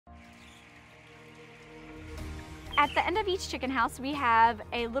At the end of each chicken house, we have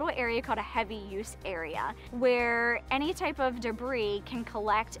a little area called a heavy use area where any type of debris can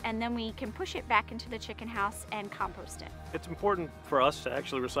collect, and then we can push it back into the chicken house and compost it. It's important for us to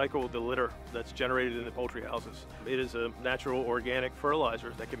actually recycle the litter that's generated in the poultry houses. It is a natural organic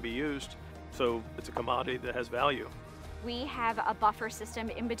fertilizer that can be used, so it's a commodity that has value. We have a buffer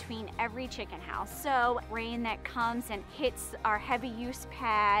system in between every chicken house. So rain that comes and hits our heavy use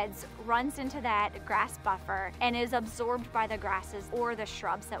pads runs into that grass buffer and is absorbed by the grasses or the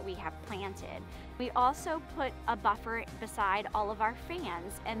shrubs that we have planted. We also put a buffer beside all of our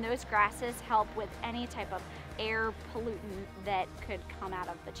fans, and those grasses help with any type of air pollutant that could come out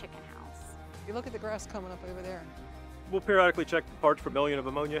of the chicken house. You look at the grass coming up over there. We'll periodically check the parts per million of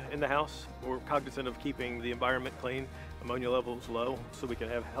ammonia in the house. We're cognizant of keeping the environment clean, ammonia levels low, so we can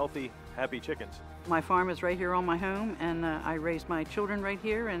have healthy, happy chickens. My farm is right here on my home, and I raise my children right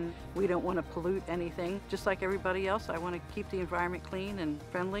here, and we don't want to pollute anything. Just like everybody else, I want to keep the environment clean and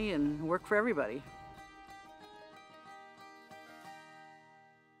friendly and work for everybody.